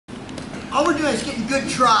all we're doing is getting good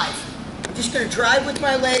drive. I'm just going to drive with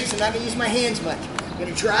my legs. I'm not going to use my hands much. I'm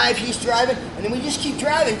going to drive, he's driving, and then we just keep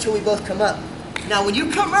driving until we both come up. Now when you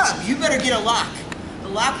come up, you better get a lock. The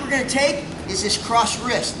lock we're going to take is this cross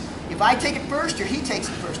wrist. If I take it first or he takes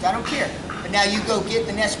it first, I don't care. But now you go get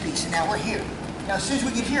the next piece, and now we're here. Now as soon as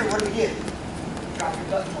we get here, what do we do? Drop your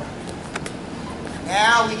butt more.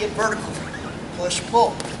 Now we get vertical. Push,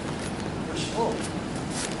 pull. Push, pull.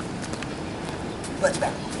 Butt's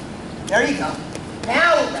back. There you go.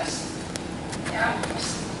 Now we're resting. Now we're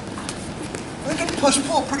resting. We're going to push,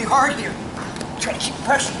 pull pretty hard here. Try to keep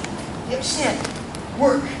pressure. Hips in.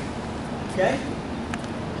 Work. Okay?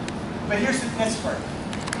 But here's the next part.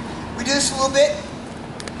 We do this a little bit,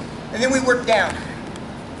 and then we work down.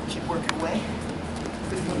 Keep working away.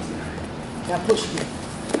 Now push again.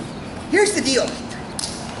 Here's the deal.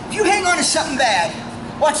 If you hang on to something bad,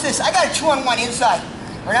 watch this. I got a 2-on-1 inside,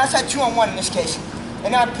 or an outside 2-on-1 in this case.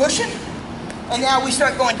 And now I'm pushing, and now we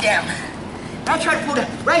start going down. Now try to pull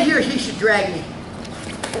down. Right here, he should drag me.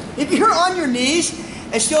 If you're on your knees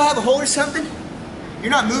and still have a hold of something,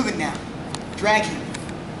 you're not moving now. Drag him.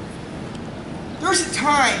 There's a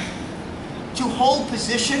time to hold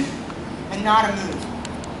position and not a move.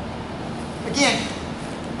 Again,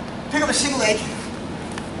 pick up a single leg.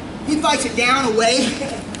 He fights it down, away.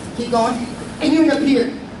 Keep going. And you end up here.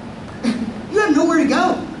 You have nowhere to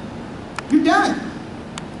go. You're done.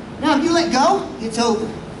 Now if you let go, it's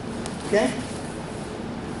over. Okay?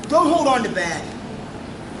 Don't hold on to bad.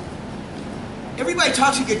 Everybody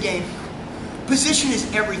talks a good game. Position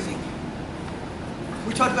is everything.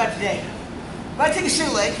 We talked about it today. If I take a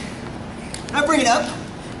single leg, and I bring it up,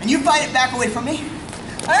 and you fight it back away from me,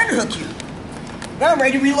 I underhook you. Now I'm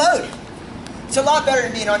ready to reload. It's a lot better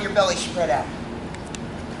than being on your belly spread out.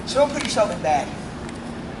 So don't put yourself in bad.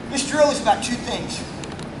 This drill is about two things.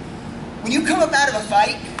 When you come up out of a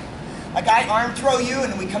fight, like I arm throw you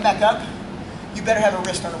and then we come back up, you better have a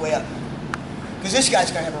wrist on the way up. Because this guy's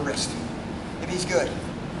going to have a wrist, if he's good.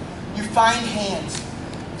 You find hands.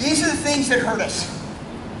 These are the things that hurt us.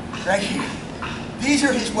 Right here. These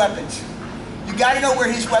are his weapons. You got to know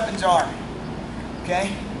where his weapons are.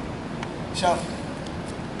 Okay? So,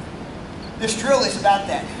 this drill is about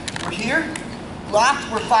that. We're here,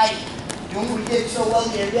 locked, we're fighting. Doing what we did so well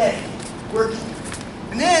the other day. Working.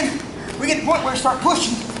 And then, we get to the point where we start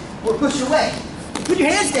pushing, or push away. Put your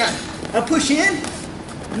hands down. I'll push in.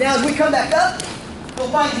 And now as we come back up, we'll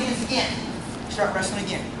find hands again. Start wrestling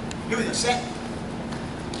again. Here we go, set.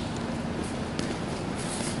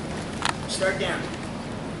 Start down.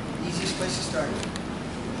 Easiest place to start.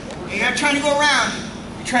 And you're not trying to go around,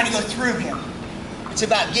 you're trying to go through him. It's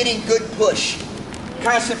about getting good push.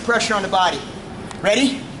 Constant pressure on the body.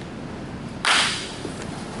 Ready?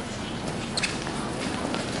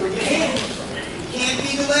 With your hand. You can't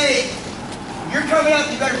be the leg. If you're coming up,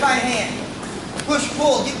 you better find a hand. Push,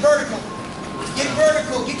 pull, get vertical. Get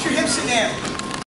vertical, get your hips in there.